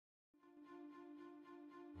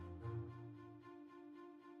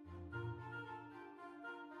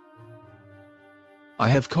I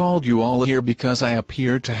have called you all here because I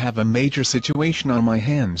appear to have a major situation on my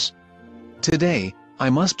hands. Today, I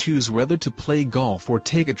must choose whether to play golf or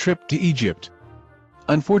take a trip to Egypt.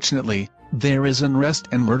 Unfortunately, there is unrest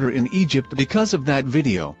and murder in Egypt because of that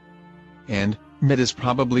video. And, Met is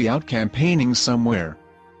probably out campaigning somewhere.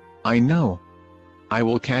 I know. I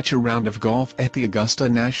will catch a round of golf at the Augusta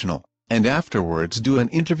National, and afterwards do an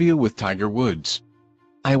interview with Tiger Woods.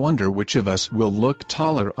 I wonder which of us will look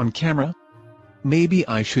taller on camera? Maybe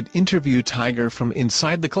I should interview Tiger from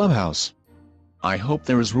inside the clubhouse. I hope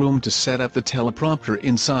there is room to set up the teleprompter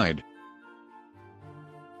inside.